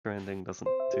Branding doesn't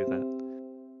do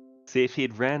that. See, if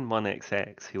he'd ran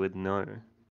 1XX, he would know.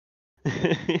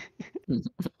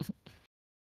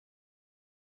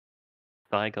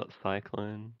 Psy got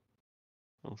Psyklone.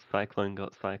 Well, Psyklone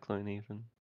got Psyklone even.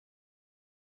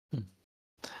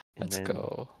 Let's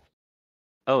go.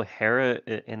 Oh, Hera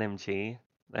at NMG.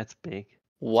 That's big.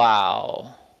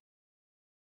 Wow.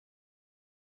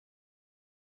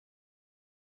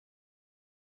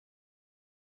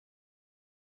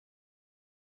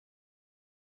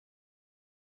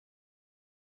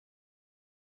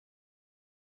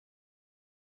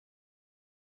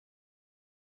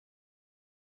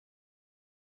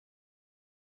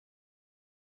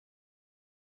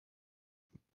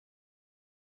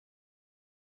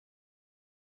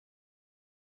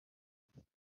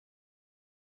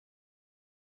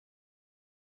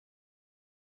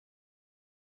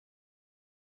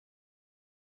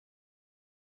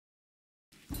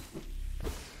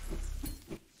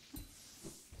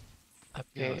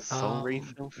 Okay. Soul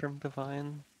refill from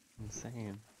Divine?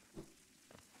 Insane.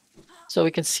 So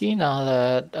we can see now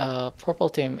that purple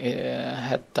team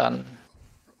had done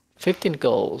 15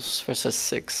 goals versus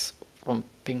 6 from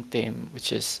pink team,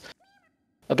 which is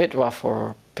a bit rough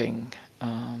for pink.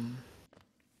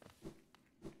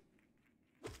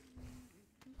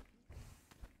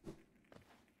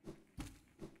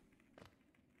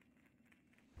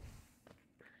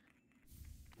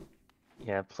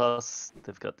 Yeah, plus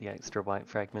they've got the extra white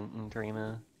fragment and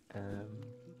Dreamer.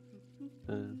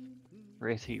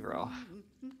 Pretty rough.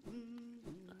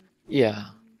 Yeah.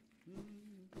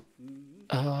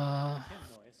 I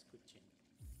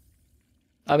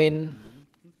mean,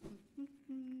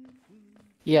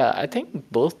 yeah, I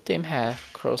think both teams have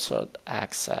crossroad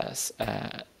access,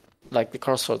 like the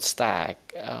crossroad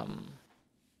stack.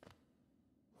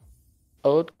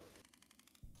 Oat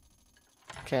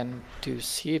can do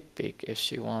C pick if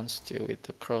she wants to with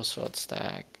the crossroad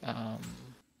stack,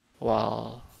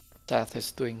 while Seth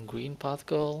is doing green path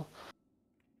goal.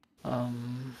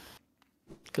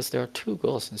 Because there are 2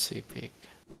 goals in C pick.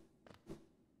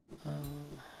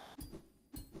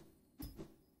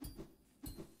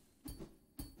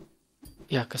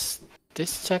 Yeah, because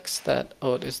this checks that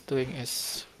Oat is doing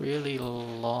is really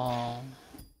long.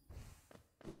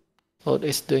 Oat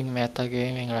is doing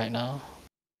metagaming right now.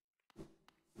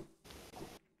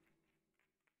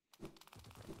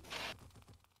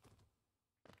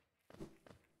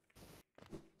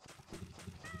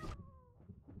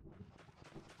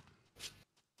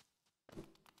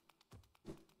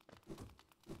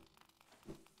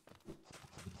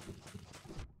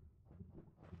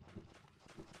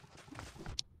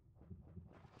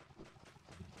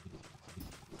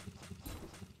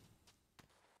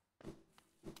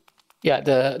 Yeah,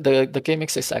 the game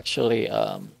mix is actually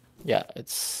yeah,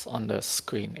 it's on the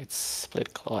screen. It's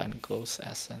split claw and ghost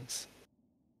essence.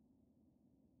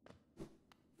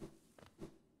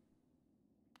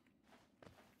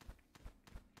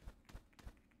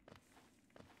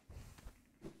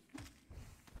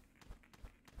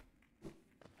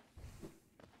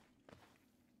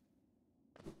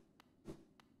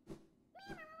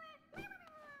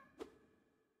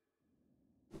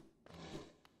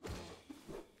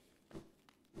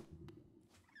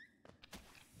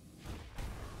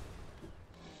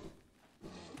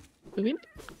 Do we need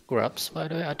grubs, by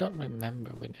the way? I don't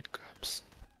remember we need grubs.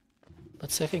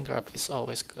 But saving grub is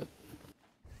always good.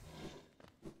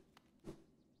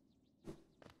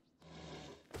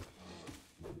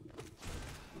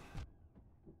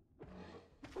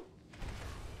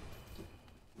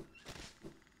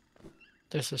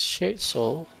 There's a Shade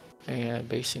Soul and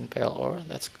base in Pale Ore,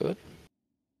 that's good.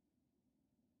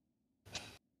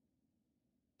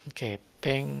 Okay,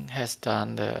 Ping has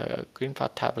done the Green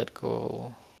Path Tablet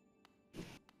goal.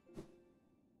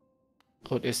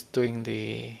 Oat is doing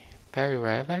the Parry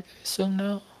Rev, I assume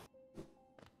now?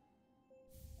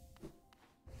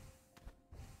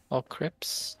 Or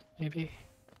Crips, maybe?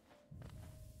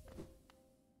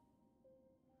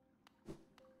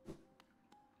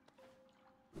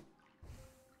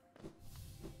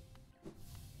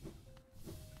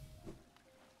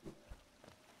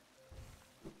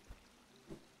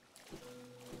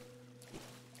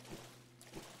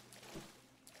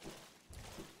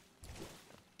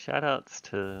 Shoutouts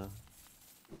to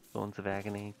Thorns of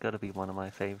Agony. Gotta be one of my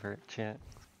favorite checks.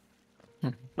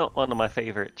 Not one of my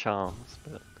favorite charms,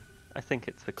 but I think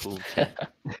it's a cool check.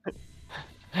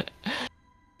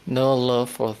 No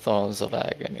love for Thorns of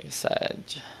Agony, Sag.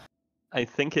 I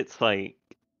think it's like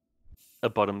a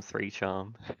bottom 3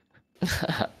 charm.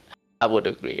 I would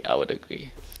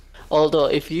agree. Although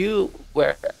if you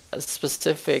wear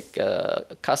specific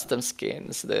custom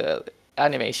skins, the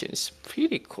animation is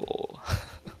pretty cool.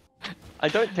 I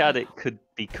don't doubt it could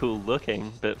be cool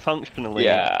looking, but functionally,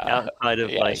 Yeah, outside of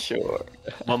yeah, like sure.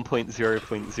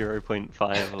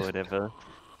 1.0.0.5 or whatever,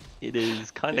 it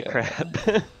is kind of Yeah,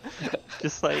 crap.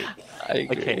 Just like, I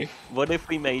agree. okay, what if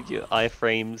we made your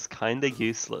iframes kind of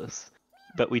useless,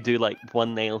 but we do like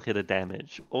one nail hit of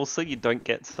damage? Also, you don't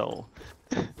get soul.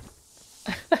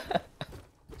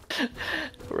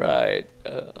 Right.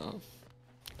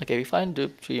 Okay, we find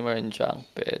Dupe Dreamer and Junk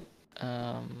Pit.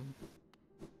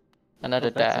 Another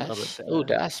Oh, that's another dash. Oh,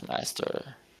 dash. Dash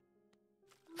Master.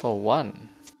 For 1.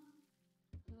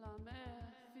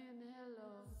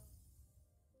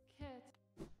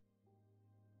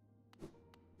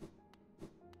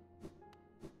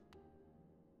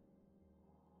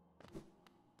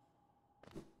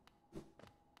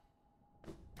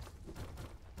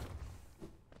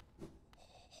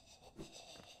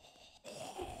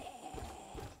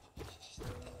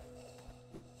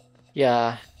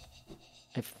 Yeah.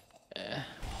 If uh,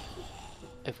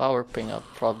 if I were ping up,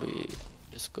 probably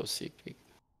just go CP.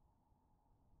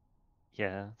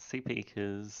 Yeah, C-Peak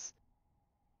is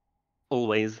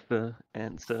always the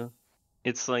answer.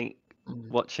 It's like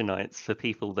Watcher Knights for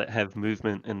people that have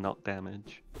movement and not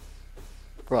damage.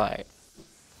 Right.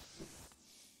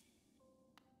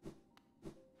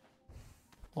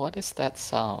 What is that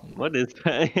sound? What is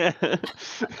that?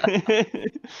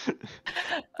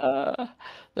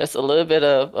 There's a little bit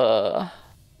of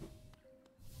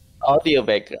audio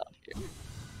background here.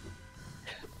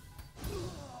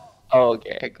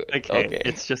 Okay, good. Okay, Okay.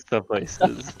 it's just the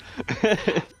voices.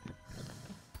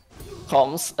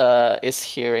 Comms is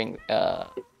hearing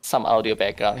some audio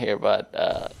background here,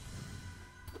 but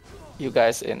you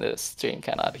guys in the stream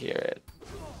cannot hear it.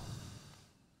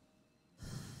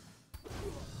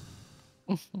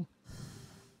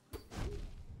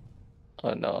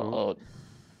 Oh no. Oh.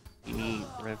 Any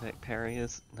Revec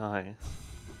parriers? Nice.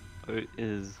 Oat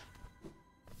is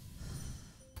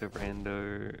the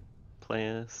rando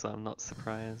player, so I'm not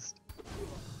surprised.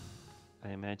 I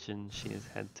imagine she has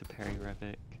had to parry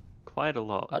Revec quite a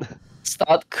lot.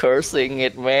 Stop cursing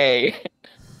it, May.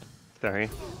 Sorry.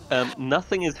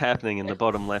 Nothing is happening in the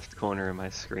bottom left corner of my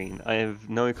screen. I have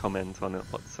no comment on it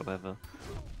whatsoever.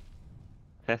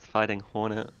 Seth fighting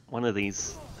Hornet. One of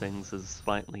these things is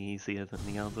slightly easier than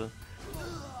the other.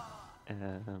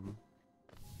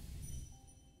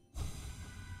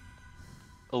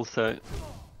 Also,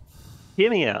 hear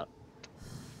me out.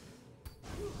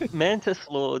 Mantis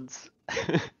Lords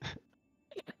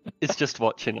is just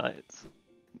Watcher Knights.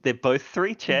 They're both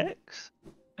 3 checks.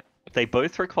 They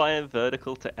both require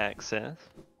vertical to access.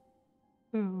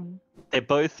 They're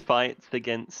both fights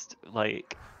against,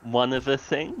 like, one of a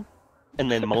thing, and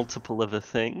then multiple of a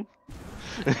thing.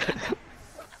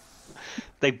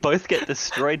 They both get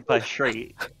destroyed by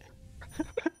Shriek.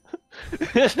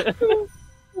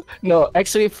 No,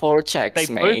 actually 4 checks,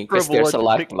 They May, both because there's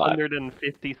reward a lifeline.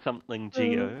 650 something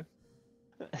geo.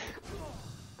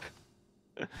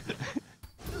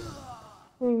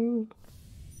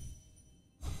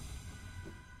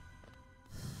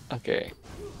 Okay,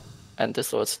 and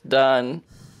this was done.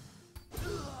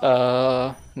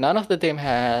 None of the team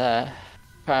had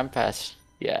Prime Pass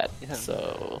yet, Yeah.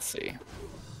 so we'll see.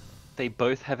 They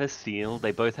both have a seal,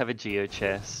 they both have a geo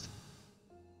chest,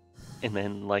 and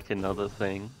then like another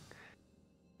thing.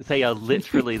 They are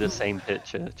literally the same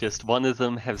picture, just one of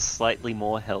them has slightly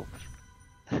more health.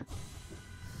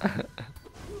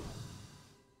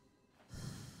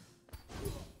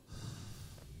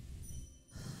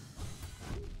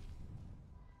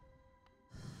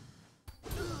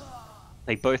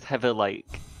 They both have a like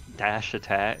dash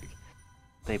attack.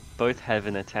 They both have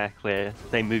an attack where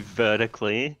they move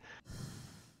vertically.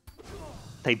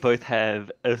 They both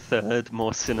have a third,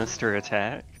 more sinister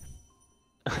attack.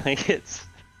 Like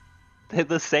they're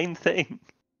the same thing,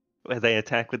 where they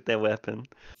attack with their weapon.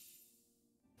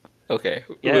 Okay,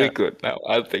 Yeah. really good now,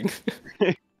 I think.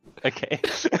 Okay.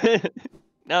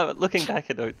 Now, looking back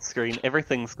at Oat's screen,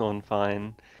 everything's gone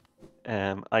fine.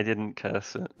 I didn't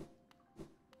curse it.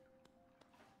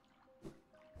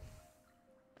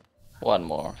 One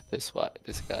more, this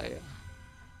guy.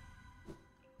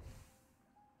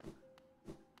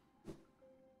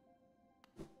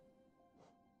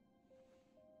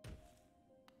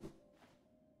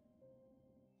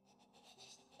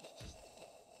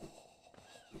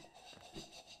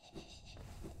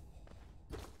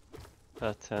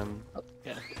 But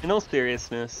yeah. In all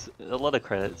seriousness, a lot of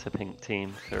credit to Pink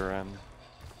Team for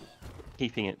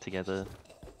keeping it together.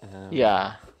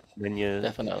 Yeah, when you're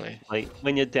definitely. like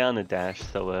when you're down a dash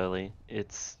so early,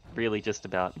 it's really just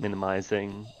about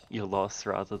minimizing your loss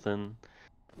rather than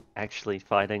actually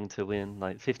fighting to win.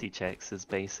 Like 50 checks is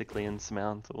basically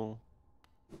insurmountable.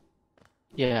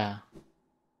 Yeah.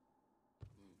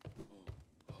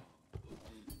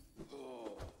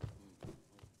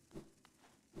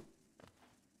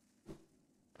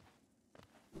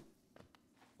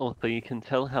 Also, you can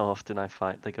tell how often I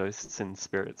fight the ghosts in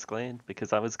Spirit's Glade,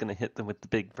 because I was going to hit them with the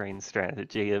big brain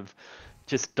strategy of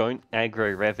just don't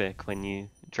aggro Revok when you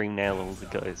dream nail all the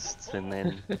ghosts, and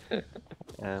then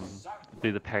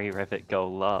do the parry Revok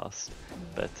goal last.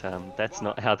 But that's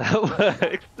not how that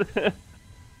works.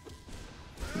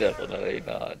 Definitely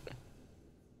not.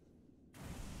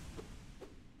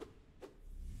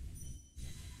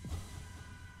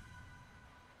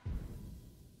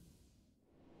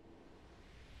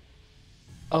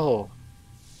 Oh,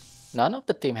 none of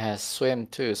the team has swim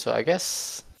too, so I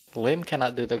guess Lim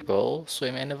cannot do the goal.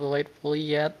 Swim and avoid fully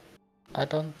yet. I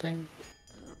don't think.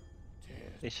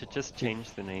 They should just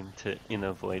change the name to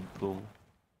Inner Void Pool.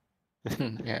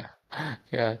 Yeah,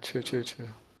 yeah, true, true, true.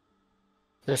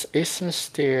 There's Isthmus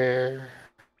Steer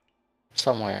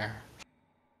somewhere.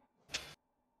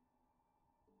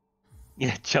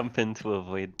 Yeah, jump into a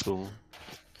void pool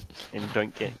and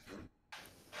don't get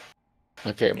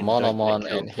Okay, Monomon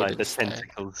killed and by Hidden the Stag.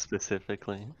 tentacles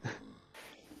specifically.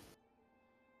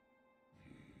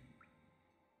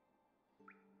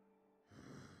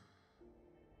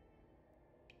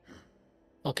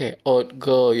 Okay, oh,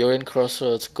 go. You're in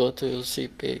Crossroads. Go to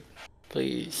C-Pig,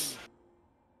 please.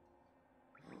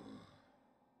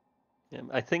 Yeah,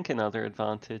 I think another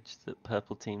advantage that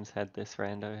purple teams had this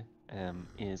rando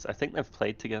is I think they've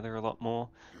played together a lot more.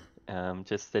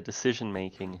 Just their decision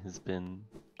making has been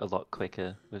a lot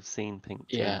quicker. We've seen pink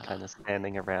team Yeah. kind of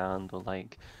standing around or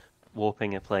like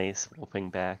warping a place, warping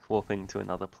back, warping to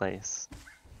another place.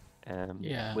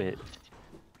 Yeah. Which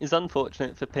is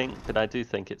unfortunate for pink, but I do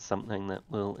think it's something that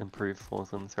will improve for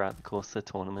them throughout the course of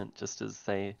the tournament, just as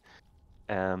they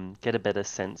get a better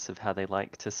sense of how they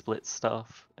like to split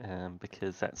stuff,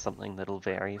 because that's something that'll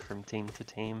vary from team to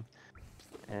team,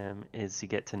 is you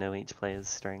get to know each player's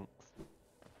strength.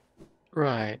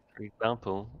 Right. For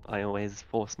example, I always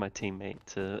force my teammate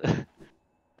to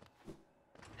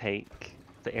take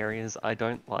the areas I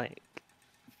don't like.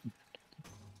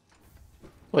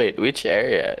 Wait, which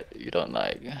area you don't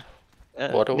like?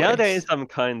 Waterways? Nowadays I'm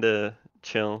kinda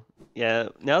chill. Yeah,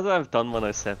 now that I've done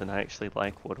 107, I actually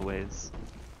like waterways.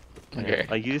 Okay.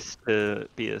 I used to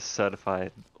be a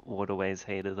certified waterways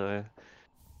hater though.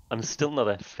 I'm still not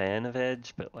a fan of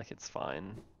Edge, but like it's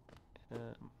fine.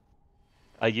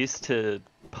 I used to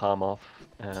palm off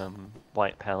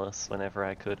White Palace whenever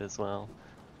I could as well,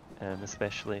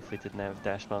 especially if we didn't have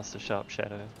Dashmaster Sharp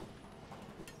Shadow,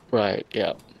 Right,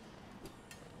 yeah.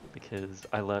 because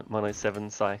I learnt 107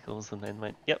 cycles and then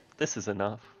went, yep, this is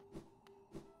enough.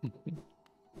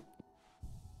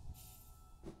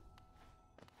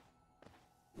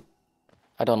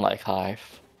 I don't like Hive.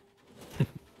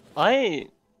 That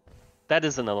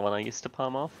is another one I used to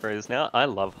palm off, whereas now I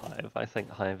love Hive. I think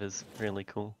Hive is really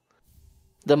cool.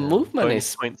 The movement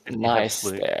bonus is points if you have nice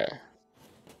fluke. there.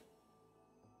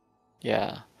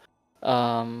 Yeah.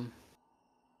 Although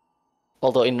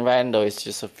in rando it's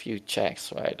just a few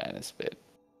checks, right? And it's a bit.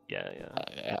 Yeah.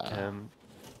 Yeah.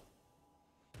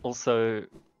 Also,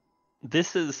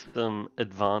 this is some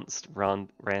advanced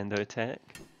rando tech.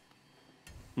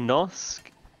 Nosk,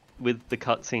 with the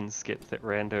cutscene skip that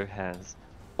rando has,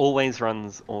 always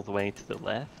runs all the way to the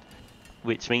left,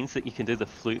 which means that you can do the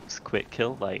flukes quick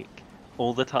kill like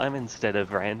all the time instead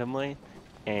of randomly,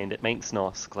 and it makes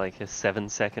Nosk like a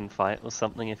 7-second fight or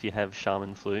something if you have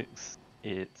Shaman flukes.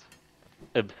 It's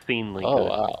obscenely Oh, good.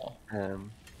 wow.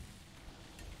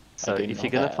 So didn't if know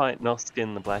you're gonna that. fight Nosk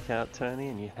in the Blackout tourney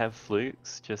and you have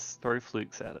flukes, just throw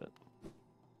flukes at it.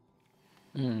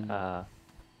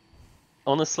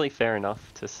 Honestly, fair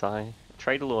enough to Psy.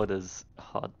 Trader Lord is a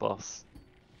hard boss,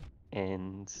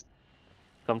 and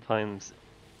sometimes,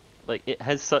 like, it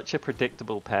has such a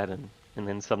predictable pattern, and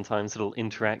then sometimes it'll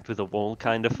interact with a wall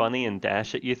kind of funny and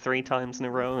dash at you 3 times in a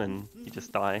row, and you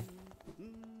just die.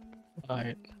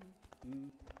 Right.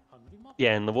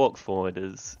 Yeah, and the walk forward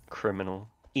is criminal.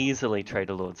 Easily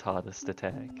Trader Lord's hardest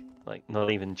attack. Like,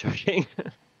 not even joking.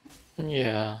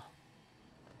 Yeah.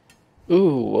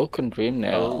 Ooh, Woken Dream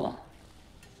now. Oh.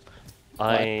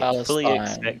 I fully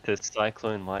expect a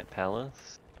Psyklone White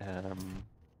Palace.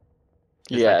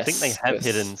 Yes. I think they have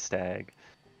Hidden Stag,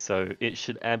 so it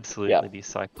should absolutely be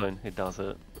Psyklone who does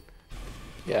it.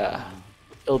 Yeah.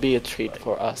 It'll be a treat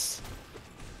for us.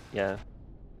 Yeah.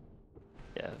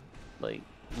 Like,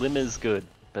 Lim is good,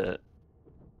 but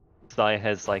Psy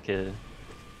has like a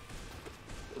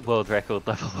world record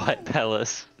level White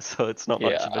Palace, so it's not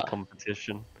much of a Yeah.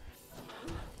 competition.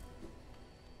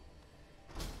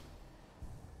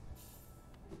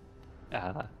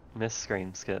 Miss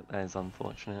Scream Skip, that is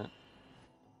unfortunate.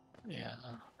 Yeah.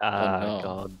 Oh Ah, no.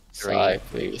 God, 3. Sai,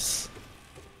 please.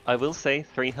 I will say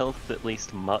 3 health at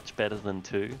least much better than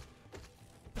 2.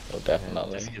 Oh, Just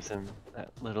definitely. gives him that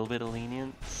little bit of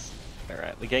lenience.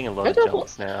 Alright, we're getting a lot I of don't.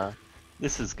 jumps now.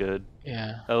 This is good.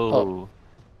 Yeah. Oh.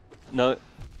 No,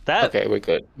 that Okay, we're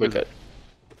good. We're was good.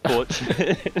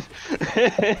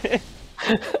 fortunate.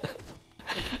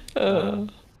 Uh,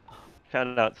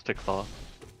 Shout outs to Claw.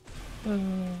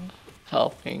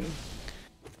 helping.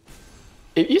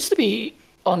 It used to be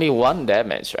only 1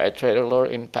 damage, right? Trader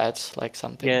Lord in patch, like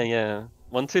something. Yeah.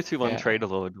 1221 Yeah. Trader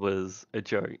Lord was a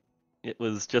joke. It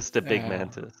was just a big Yeah.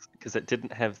 mantis because it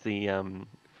didn't have the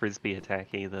frisbee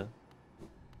attack either.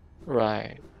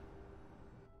 Right.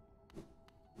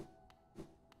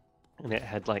 And it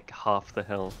had like half the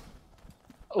health.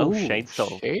 Oh, Shade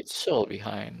Soul. Shade Soul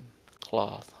behind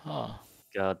cloth, huh?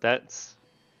 God, that's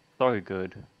so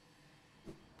good.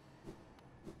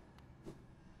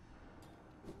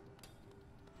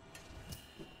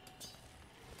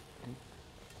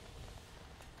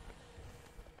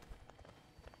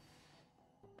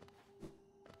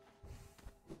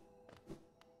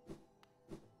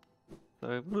 So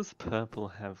what does purple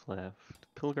have left?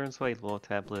 Pilgrim's Way lore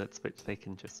tablets, which they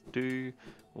can just do.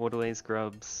 Waterways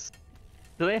grubs.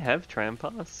 Do they have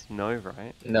Trampass? No,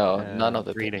 right? No, none of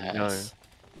the team Reading, no. has.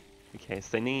 Okay, so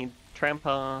they need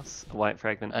Trampass, a White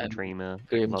Fragment, a And Dreamer,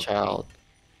 Grim Love Child.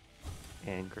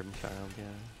 Key, and Grimchild, yeah.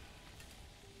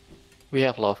 We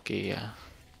have Love Key, yeah.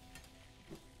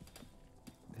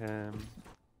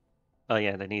 Oh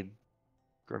yeah, they need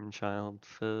Grimchild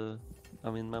for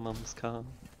I'm in my mum's car.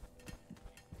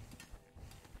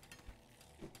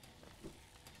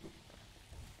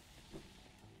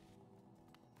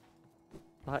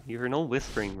 But you're an all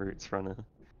Whispering Roots runner.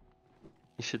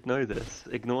 You should know this.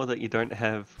 Ignore that you don't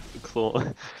have claw,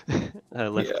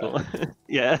 left Yeah. claw.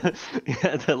 Yeah,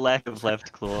 the lack of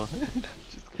left claw.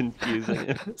 Just confusing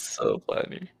it. So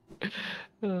funny.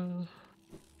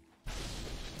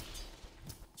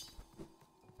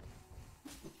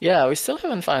 Yeah, we still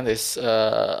haven't found this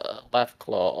left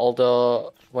claw,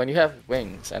 although when you have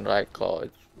wings and right claw,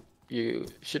 you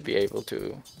should be able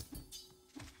to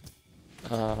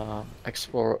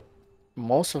explore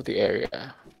most of the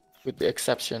area, with the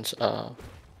exceptions of...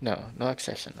 No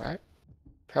exception, right?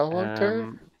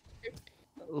 Pelorker?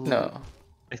 No.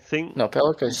 I think No,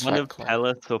 Pelorker is one right of claw.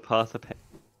 Palace or Path of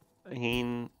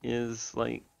Pain is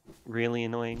like really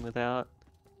annoying without.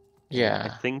 I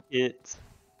Yeah, think it's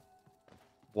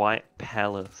White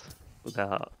Palace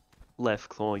without left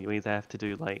claw. You either have to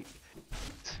do like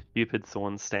stupid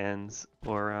thorn stands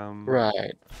or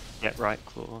right. get right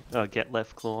claw, get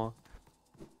left claw.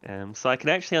 So I can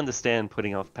actually understand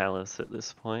putting off Palace at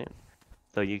this point.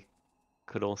 Though you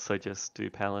could also just do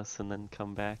Palace and then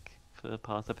come back for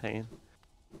Path of Pain.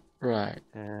 Right.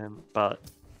 But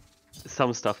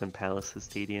some stuff in Palace is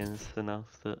tedious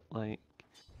enough that like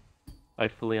I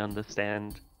fully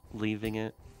understand leaving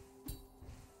it.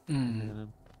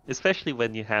 Especially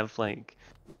when you have like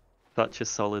such a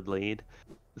solid lead.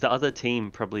 The other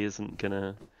team probably isn't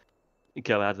gonna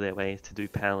go out of their way to do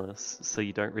Palace, so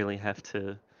you don't really have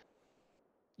to.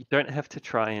 You don't have to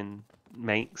try and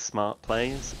make smart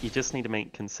plays. You just need to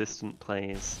make consistent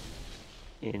plays,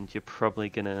 and you're probably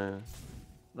gonna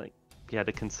like be able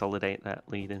to consolidate that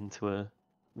lead into a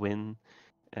win.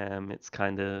 It's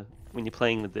kind of when you're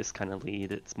playing with this kind of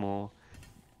lead, it's more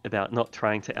about not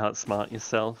trying to outsmart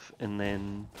yourself and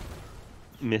then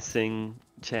missing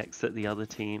checks that the other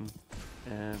team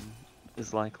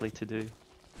is likely to do.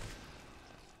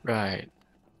 Right.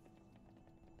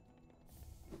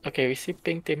 Okay, we see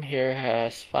Pink Team here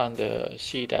has found the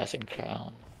She Dancing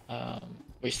Crown.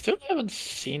 We still haven't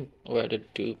seen where the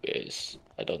dupe is,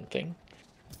 I don't think.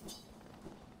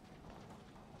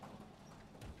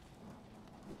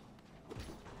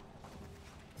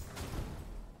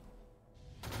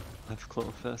 Left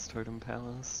claw first Totem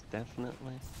Palace,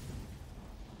 definitely.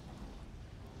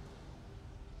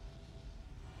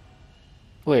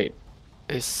 Wait,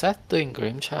 is Seth doing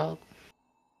Grimchild?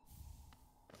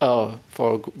 Oh,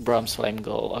 for Brahm's Flame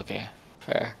Goal. Okay,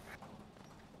 fair.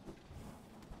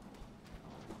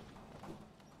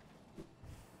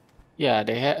 Yeah,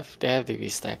 they have the V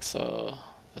stack, so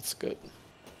that's good.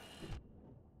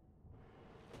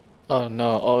 Oh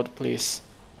no, oh please.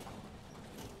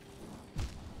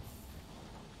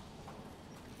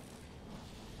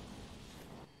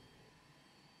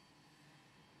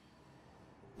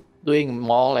 Doing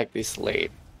more like this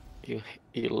late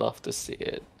You love to see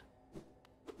it.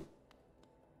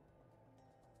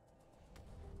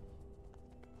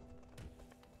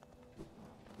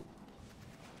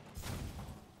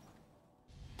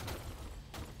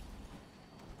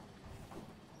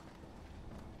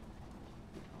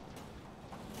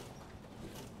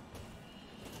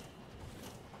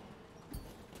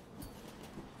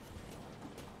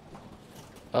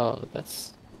 Oh,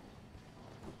 that's.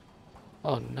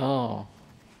 Oh no.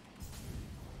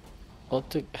 I'll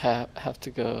to have to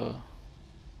go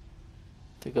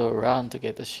around to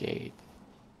get the shade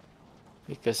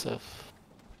because of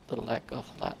the lack of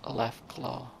left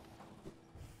claw.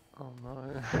 Oh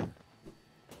no.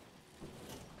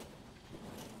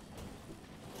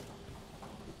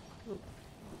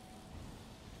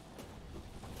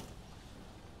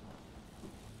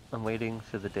 I'm waiting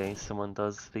for the day someone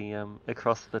does the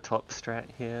across the top strat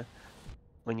here.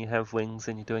 When you have wings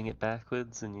and you're doing it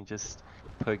backwards and you just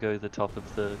pogo the top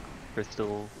of the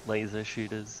crystal laser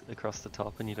shooters across the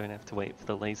top and you don't have to wait for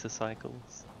the laser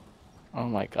cycles. Oh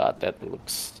my god,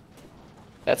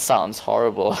 that sounds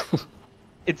horrible.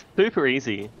 It's super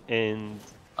easy and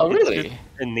Oh it's just really?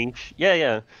 a niche.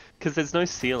 Yeah, because there's no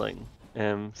ceiling.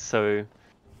 So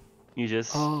you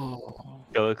just Oh,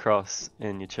 go across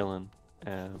and you're chilling.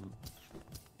 And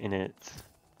it's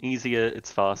easier,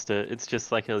 it's faster, it's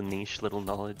just like a niche little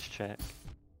knowledge check.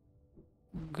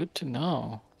 good to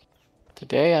know.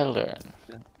 Today I learn.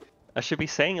 I should be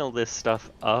saying all this stuff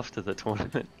after the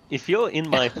tournament. If you're in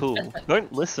my pool,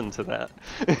 don't listen to that.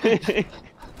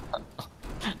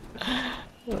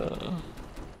 Uh,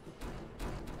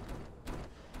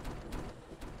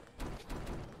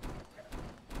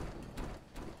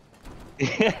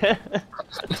 Yeah.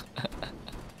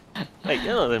 Wait,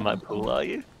 you're not in my pool, are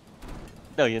you?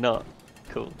 No, you're not.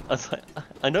 Cool. I was like,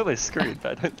 I know we're screwed,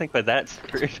 but I don't think we're that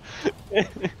screwed.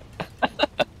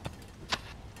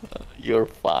 you're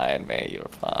fine, man. You're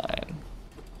fine.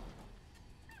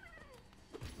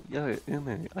 Yo,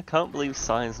 Umu, I can't believe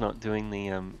Sai's not doing the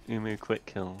Umu quick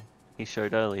kill he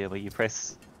showed earlier where you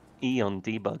press E on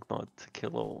debug mod to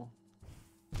kill all.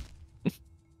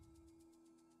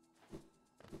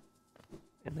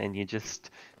 And then you just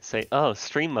say, oh,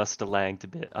 stream must have lagged a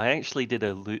bit. I actually did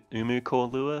a Umu core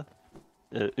lure,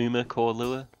 Uma core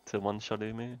lure to one-shot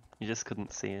Umu. You just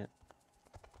couldn't see it.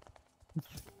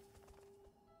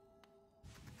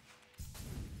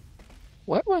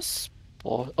 What was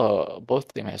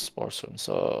both team has sports room,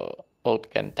 so both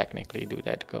can technically do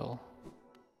that goal.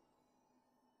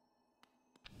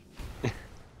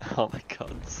 Oh my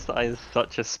god, Sai is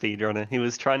such a speedrunner. He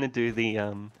was trying to do the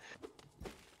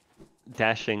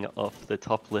dashing off the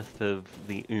top lift of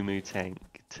the Umu tank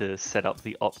to set up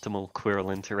the optimal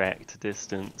Quirrell interact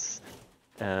distance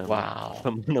Wow.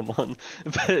 from 1-1,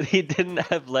 but he didn't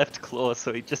have left claw,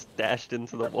 so he just dashed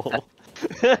into the wall.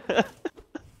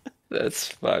 That's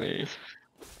funny.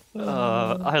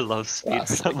 I love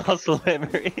Classic. speedrun muscle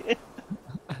memory.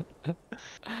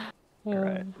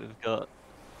 Alright, we've got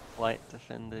Flight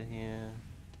Defender here.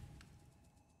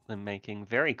 They're making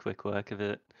very quick work of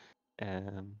it.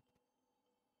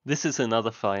 This is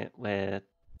another fight where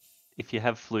if you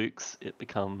have flukes, it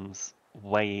becomes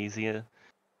way easier.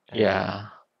 Yeah.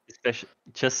 Especially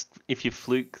just if you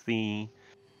fluke the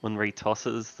one where he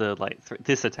tosses the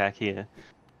this attack here,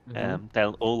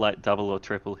 they'll all like double or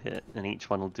triple hit, and each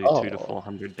one will do 200 to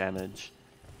 400 damage.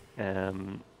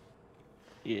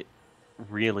 It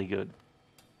really good.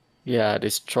 Yeah,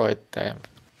 destroyed them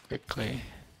quickly.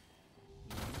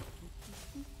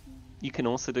 You can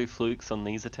also do flukes on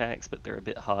these attacks, but they're a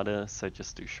bit harder, so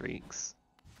just do shrieks.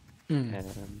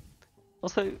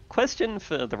 Also, question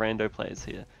for the rando players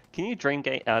here. Can you Dream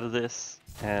Gate out of this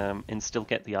and still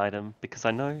get the item? Because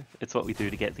I know it's what we do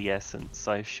to get the essence,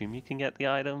 so I assume you can get the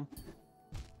item.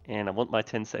 And I want my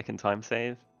 10-second time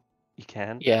save. You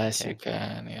can? Yes, Okay. you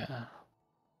can, yeah.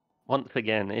 Once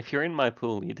again, if you're in my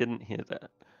pool, you didn't hear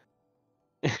that.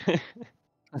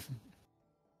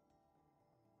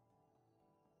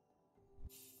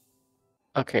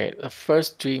 Okay, the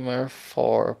first dreamer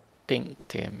for pink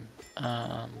team.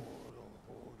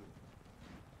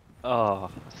 Oh,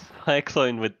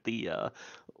 Psyklone with the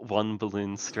one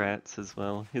balloon strats as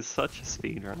well. He's such a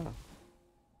speedrunner.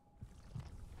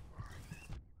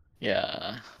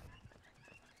 Yeah.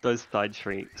 Those side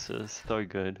shrieks are so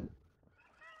good.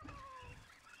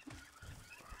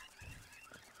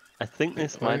 I think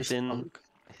this might have been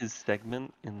his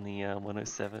segment in the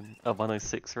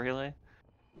 106 relay,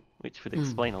 which would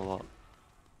explain a lot.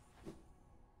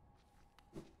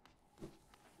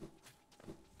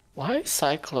 Why is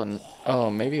Psyklone?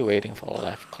 Oh, maybe waiting for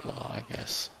left claw, I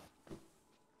guess.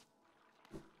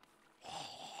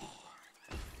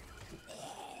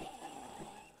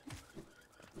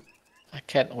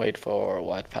 Can't wait for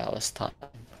White Palace time.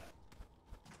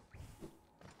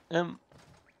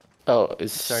 Oh,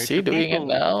 is sorry, she for doing it people,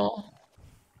 now?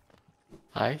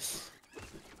 Nice.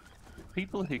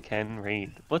 people who can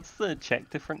read, what's the check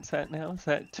difference at now? Is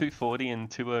that 240 and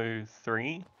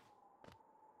 203?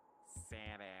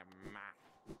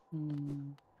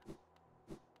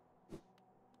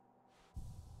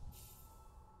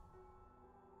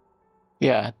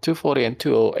 Yeah, 240 and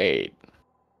 208.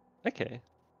 Okay.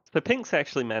 So Pink's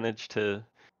actually managed to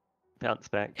bounce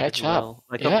back Catch pretty up. well.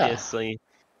 Like, Yeah. obviously,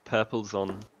 Purple's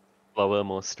on lower,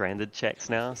 more stranded checks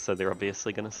now, so they're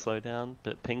obviously going to slow down.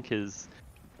 But Pink has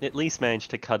at least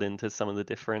managed to cut into some of the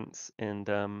difference, and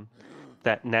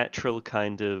that natural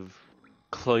kind of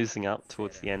closing up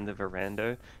towards the end of a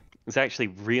rando is actually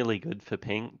really good for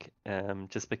Pink,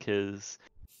 just because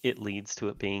it leads to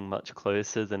it being much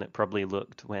closer than it probably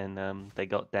looked when they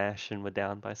got dash and were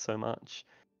down by so much.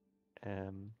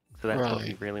 So that's what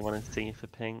you Right. really want to see for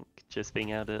Pink, just being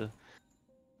able to,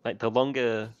 like, the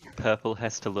longer Purple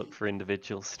has to look for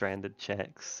individual stranded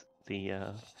checks,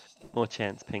 the more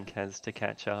chance Pink has to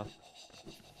catch up.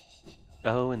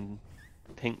 Oh, and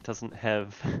Pink doesn't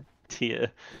have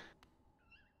tier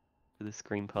for this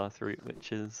green path route,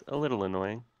 which is a little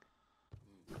annoying.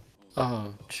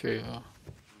 Oh, true.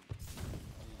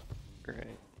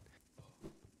 Right.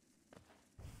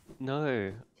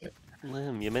 No,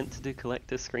 Lim, you're meant to do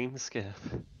collector scream skip.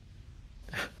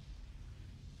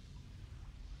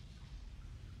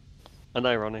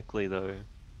 Unironically, though,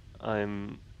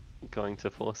 I'm going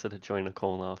to force her to join a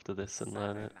call after this and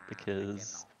learn it,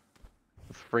 because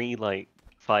free, like,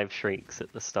 5 shrieks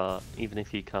at the start, even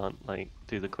if you can't, like,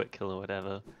 do the quick kill or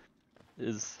whatever,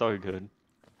 is so good.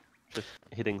 Just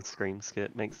hitting scream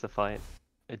skip makes the fight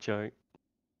a joke.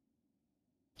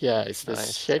 Yeah, it's the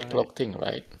Nice, shade right. cloak thing,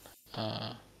 right?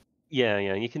 Yeah,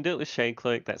 you can do it with Shade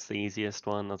Cloak, that's the easiest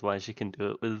one. Otherwise, you can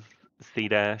do it with C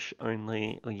Dash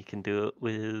only, or you can do it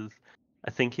with. I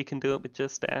think you can do it with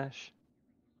just Dash.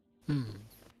 Hmm.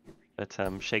 But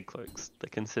Shade Cloak's the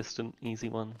consistent, easy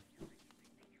one.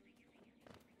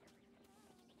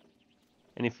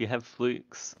 And if you have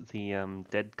Flukes, the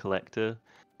Dead Collector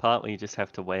part where you just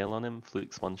have to wail on him,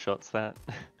 Flukes one-shots that.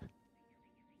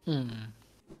 Hmm.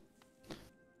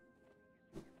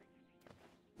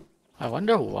 I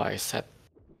wonder why Seth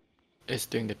is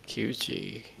doing the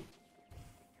QG.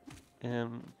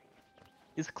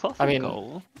 Is Cloth I a mean,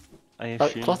 goal? I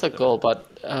assume cloth a so. goal, but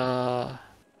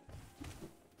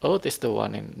Oat is the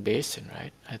one in Basin,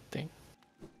 right? I think.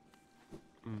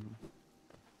 Mm.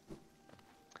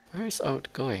 Where is Oat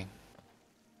going?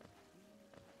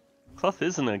 Cloth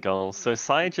isn't a goal, so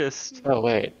Sai just Oh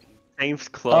wait. saved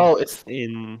Oh, Cloth it's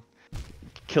in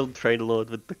killed Trader Lord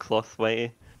with the Cloth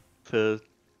way for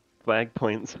swag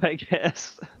points, I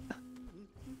guess.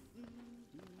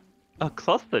 Oh,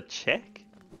 Cloth the check?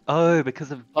 Oh,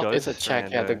 because of cloth is a Ghost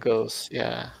check. Yeah, the Rando. ghost.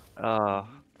 Yeah. Ah,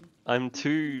 I'm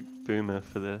too boomer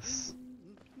for this.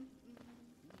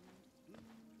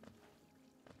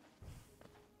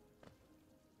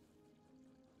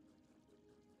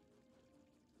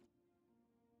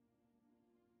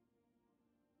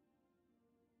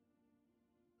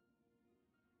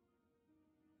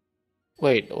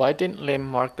 Wait, why didn't Lim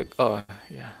mark the? Oh,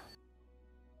 yeah.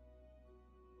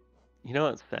 You know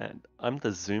what's sad? I'm the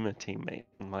Zoomer teammate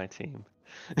in my team.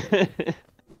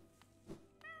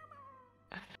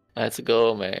 Let's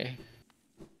go, May.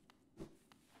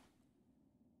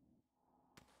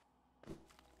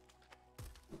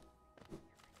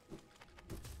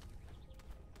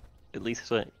 At least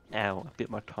like, ow, I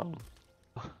bit my tongue.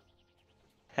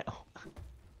 Ow.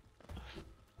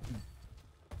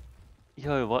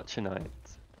 Yo, watch a night.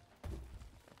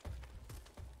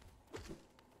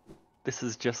 This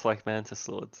is just like Mantis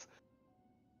Swords.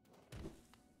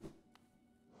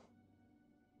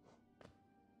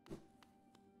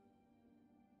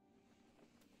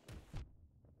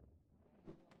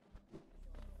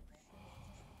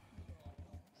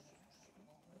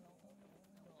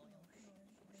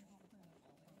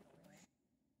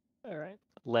 Alright.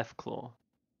 Left claw.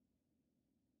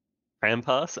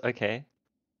 Rampass? Okay.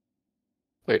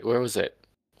 Wait, where was it?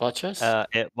 Watch us?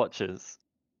 It watches.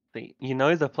 See, you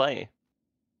know the play.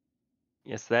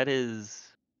 Yes, that is...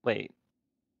 Wait.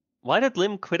 Why did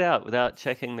Lim quit out without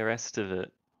checking the rest of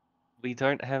it? We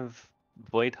don't have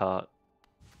Void Heart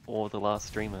or the last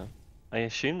streamer. I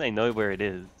assume they know where it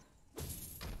is.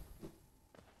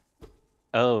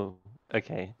 Oh,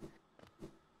 okay.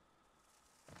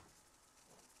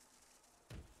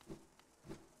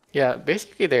 Yeah,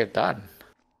 basically they're done.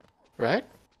 Right?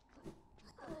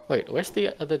 Wait, where's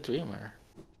the other dreamer?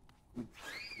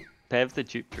 They have the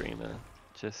Dupe Dreamer,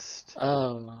 just...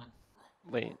 Oh.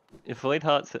 Wait, if Void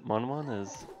Heart's at 1-1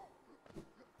 is...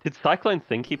 Did Psyklone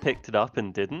think he picked it up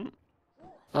and didn't?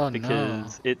 Oh no.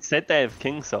 Because it said they have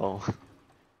King Soul.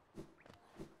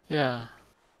 Yeah.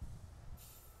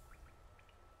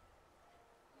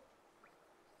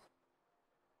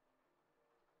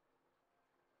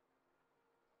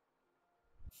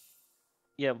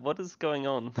 Yeah, what is going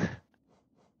on?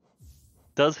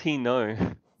 Does he know?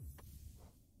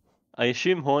 I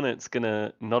assume Hornet's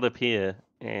gonna not appear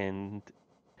and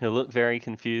he'll look very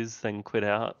confused, then quit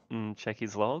out and check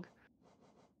his log.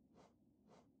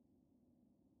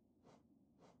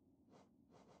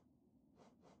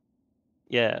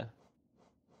 Yeah.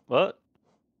 What?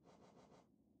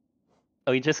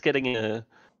 Are we just getting a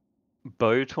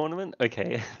bow tournament?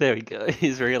 Okay, there we go.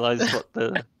 He's realized what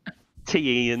the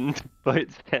TE and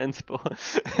BOTE stands for.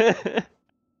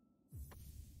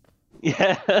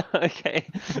 Yeah, okay.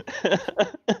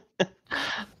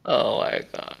 Oh my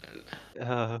god.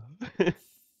 Uh,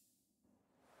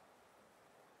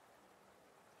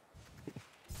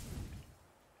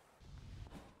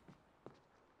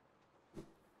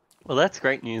 well, that's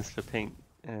great news for Pink.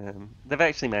 They've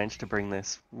actually managed to bring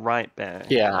this right back.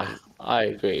 Yeah, Like, I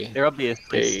agree. they're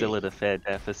obviously They- still at a fair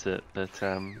deficit, but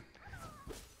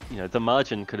you know, the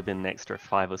margin could have been an extra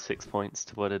 5 or 6 points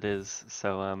to what it is.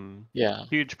 So Yeah.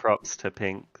 huge props to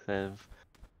Pink. They've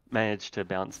managed to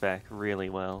bounce back really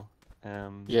well.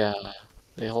 Yeah.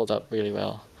 They hold up really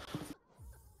well.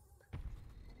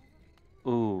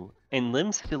 Ooh, and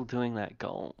Lim's still doing that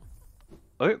goal.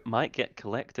 Oat might get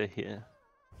Collector here.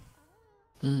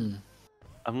 Hmm.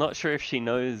 I'm not sure if she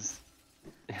knows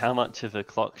how much of a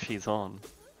clock she's on.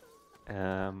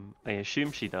 I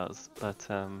assume she does, but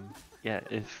yeah,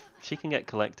 if she can get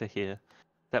Collector here,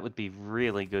 that would be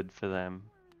really good for them.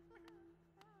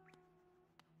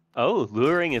 Oh,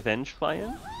 luring Avenge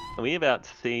Flyer? Are we about to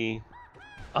see...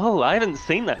 Oh, I haven't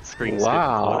seen that screen skip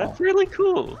before. That's really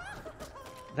cool.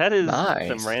 That is Nice.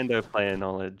 some rando player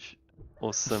knowledge.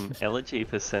 Or some elegy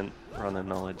percent runner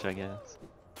knowledge, I guess.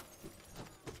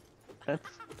 That's...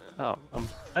 Oh, I'm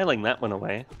filing that one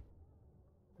away.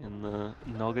 In the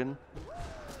noggin.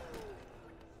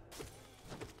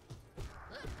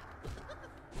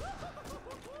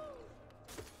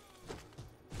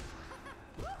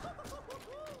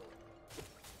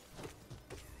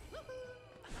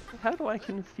 How do I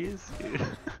confuse you?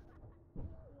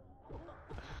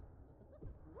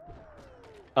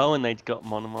 Oh, and they got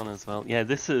Monomon as well. Yeah,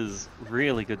 this is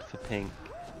really good for Pink.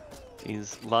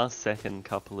 His last second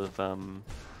couple of thingo.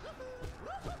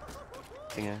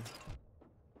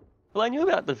 Well, I knew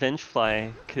about the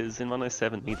Vengefly because in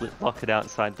 107 he'd lock it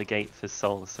outside the gate for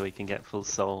soul so he can get full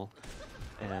soul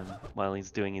while he's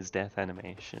doing his death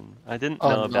animation. I didn't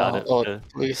know about it for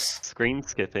please. screen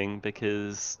skipping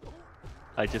because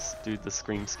I just do the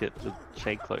screen skip with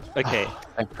Shade Cloak. Okay.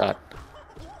 Thank God.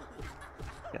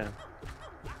 Yeah.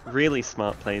 Really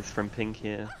smart plays from Pink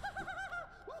here.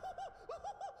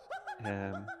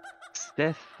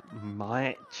 Seth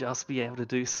might just be able to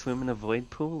do swim in a void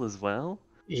pool as well.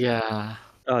 Yeah.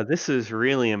 Oh, this is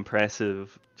really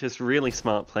impressive. Just really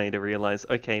smart play to realize,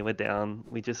 okay, we're down.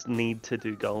 We just need to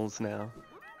do goals now.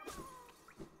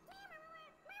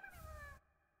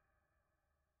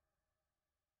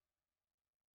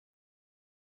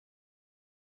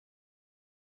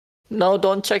 No,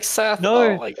 don't check Seth.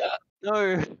 No. Oh my god.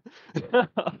 No.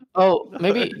 Oh, No.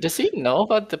 maybe does he know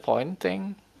about the point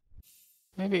thing?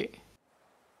 Maybe.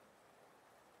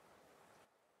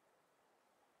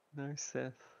 No,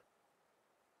 Seth.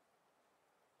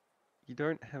 You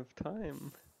don't have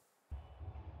time.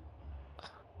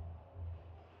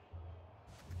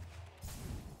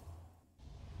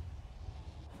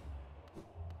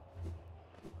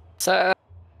 Seth,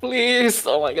 please.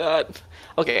 Oh my god.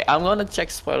 Okay, I'm gonna check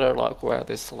spoiler log where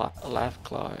this left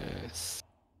claw is.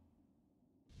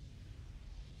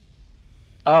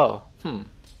 Oh,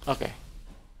 okay.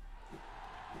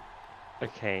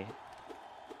 Okay.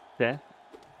 Seth,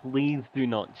 please do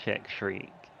not check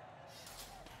Shriek.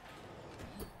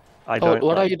 I don't. Oh,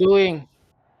 what are like... you doing?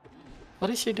 What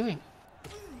is she doing?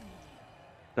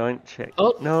 Don't check.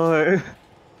 Oh. No.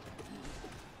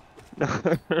 No.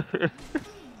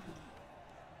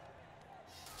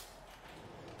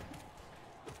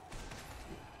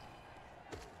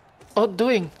 Oh,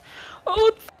 doing.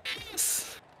 Oh,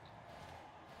 please.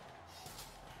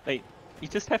 Wait, you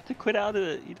just have to quit out of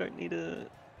it. You don't need to...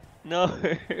 No.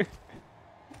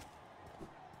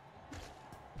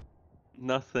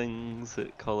 Nothing's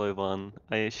at Colo 1.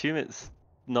 I assume it's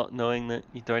not knowing that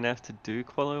you don't have to do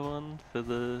Colo 1 for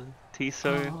the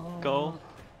Tiso goal.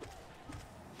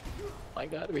 Oh my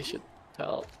god, we should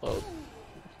tell. Oh.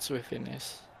 once we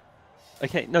finish.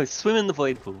 Okay, no, swim in the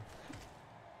void pool.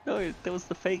 No, there was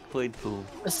the fake void pool.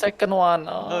 The second one.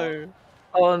 Oh, No.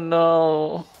 oh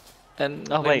no.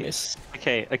 And Oh wait. Limich.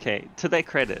 Okay. To their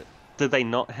credit, do they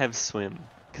not have swim?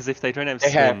 Because if they don't have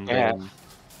They have. swim, They have. then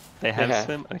they They have have.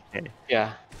 swim. Okay.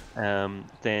 Yeah.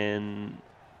 Then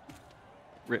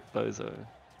Rip Bozo.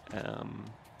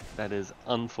 That is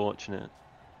unfortunate.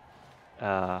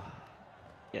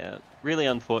 Yeah, really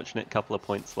unfortunate couple of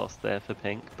points lost there for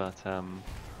Pink, but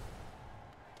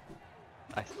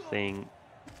I think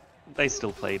they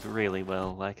still played really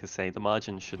well. Like I say, the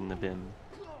margin shouldn't have been.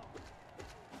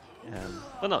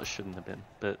 Well, not shouldn't have been,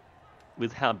 but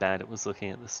with how bad it was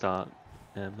looking at the start,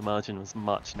 the margin was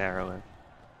much narrower.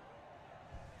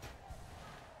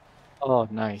 Oh,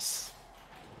 nice.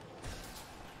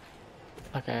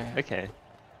 Okay. Okay.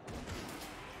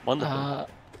 Wonderful.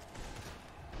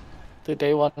 Do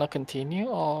they want to continue,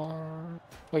 or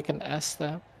we can ask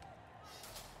them?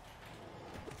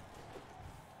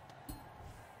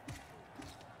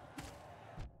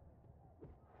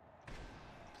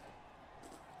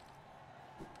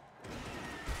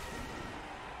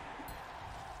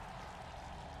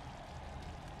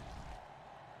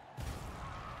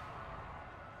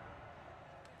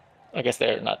 I guess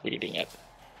they're not reading it.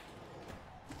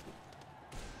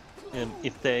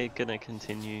 If they're gonna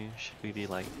continue, should we be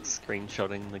like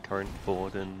screenshotting the current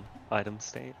board and item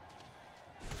state?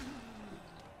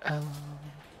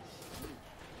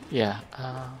 Yeah.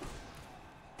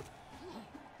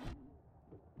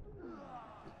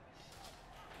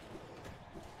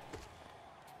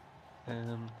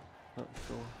 Not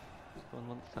sure. Someone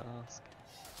wants to ask.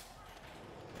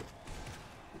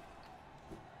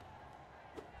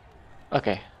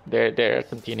 Okay, they're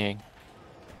continuing.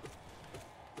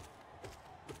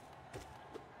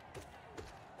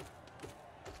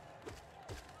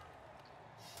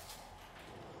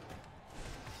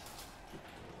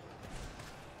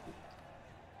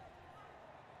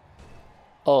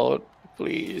 Oh,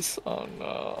 please. Oh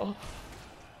no.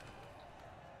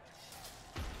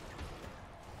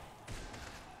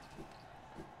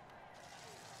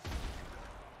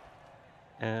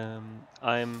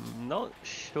 I'm not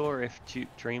sure if Duke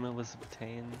Dreamer was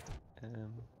obtained.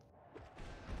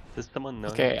 Does someone know?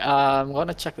 Okay, I'm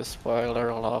gonna check the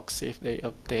spoiler log, see if they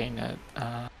obtain it.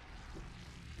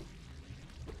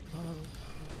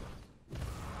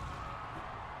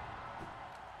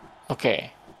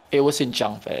 Okay, it was in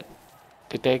Junkfed.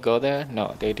 Did they go there?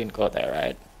 No, they didn't go there,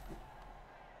 right?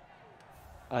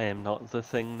 I am not the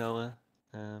thing knower.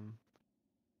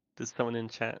 Does someone in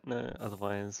chat know?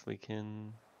 Otherwise, we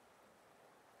can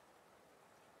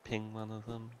ping one of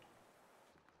them.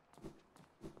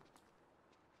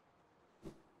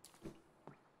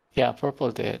 Yeah,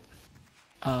 purple did.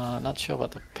 Not sure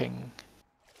about the ping.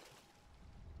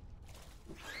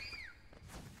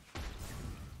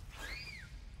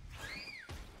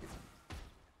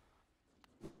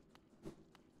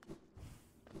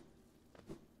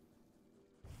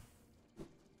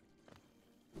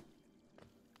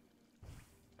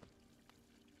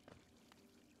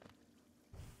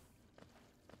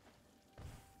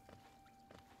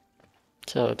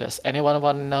 So does anyone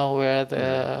want to know where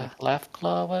the left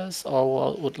claw was,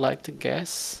 or would like to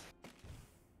guess?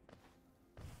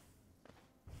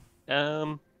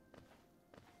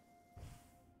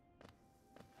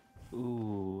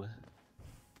 Ooh.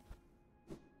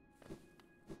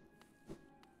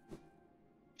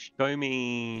 Show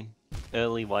me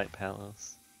early White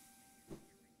Palace.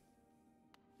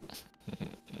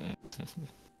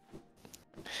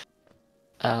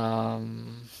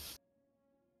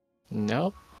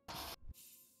 Nope.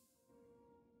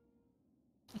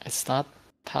 It's not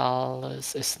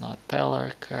Palace, it's not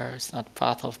Pelorker, it's not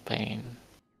Path of Pain.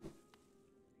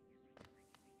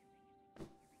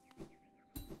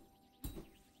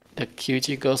 The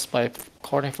QG goes by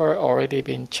Cornifer already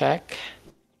been checked.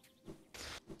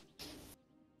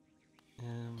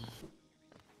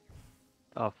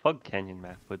 Oh, Fog Canyon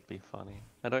map would be funny.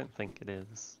 I don't think it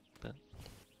is, but...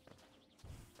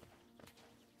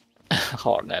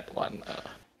 Hornet one.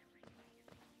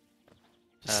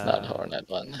 It's not Hornet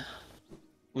one.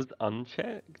 Was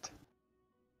unchecked?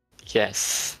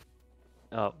 Yes.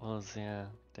 Oh, it was, yeah.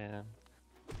 Damn.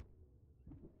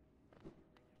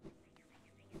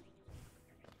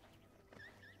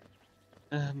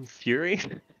 Fury?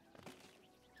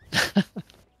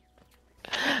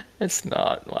 It's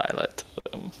not Violet.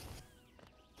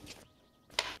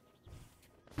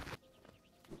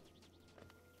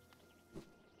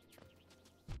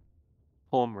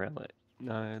 Form Relic.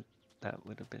 No, that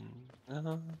would have been...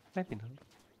 maybe not.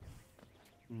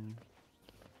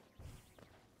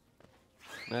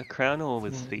 Crown or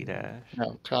with C dash?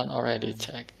 No, Crown already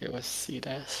checked. It was C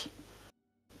dash.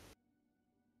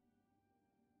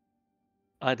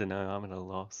 I don't know. I'm at a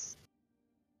loss.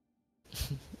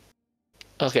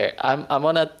 Okay, I'm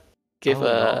gonna give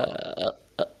Oh,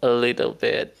 a little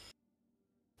bit.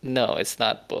 No, it's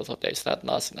not both of them. It's not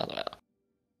Nos, not well.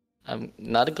 I'm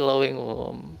not glowing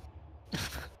worm.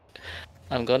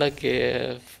 I'm gonna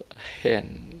give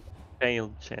hint.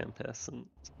 failed champ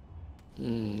essence.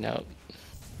 No.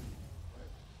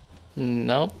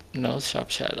 Nope. No sharp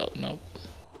shadow. Nope.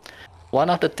 One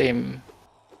of the team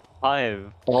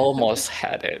 5. almost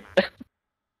had it.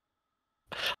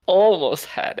 Almost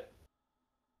had it.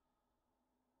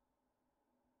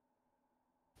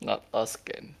 Not us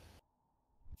again.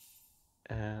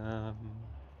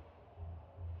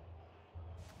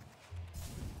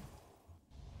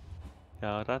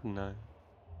 God, I don't know.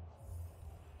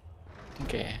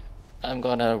 Okay, I'm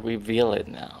gonna reveal it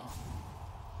now.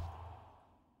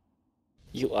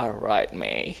 You are right,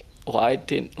 May. Why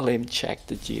didn't Lim check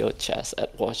the geo chest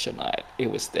at Watcher Night? It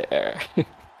was there.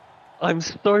 I'm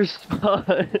so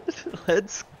smart.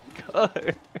 Let's go.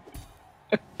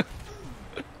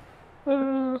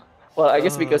 Well, I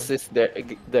guess because it's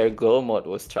their go mode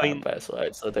was I mean, Triumph,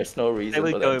 right? So there's no they reason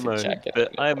were for them go to mode, check it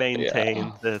but I anymore.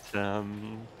 maintained that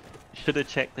should have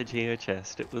checked the geo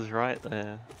chest. It was right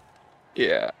there.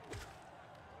 Yeah.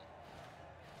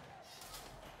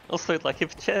 Also, like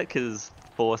if check is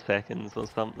 4 seconds or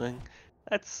something,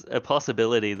 that's a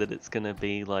possibility that it's gonna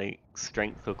be like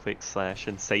strength or quick slash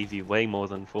and save you way more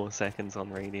than 4 seconds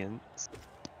on radiance.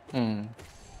 Hmm.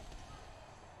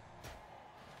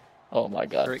 Oh my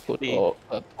god, Or it could be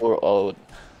poor old.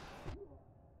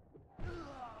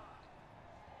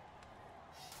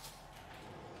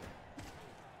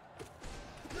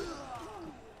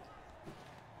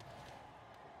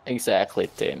 Exactly,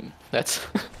 Tim. That's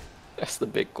that's the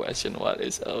big question. What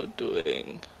is Old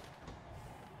doing?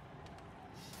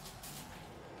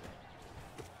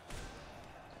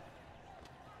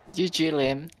 GG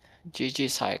Lim. GG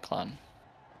Psyklone.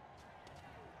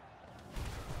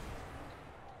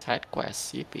 Side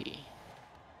quest CP.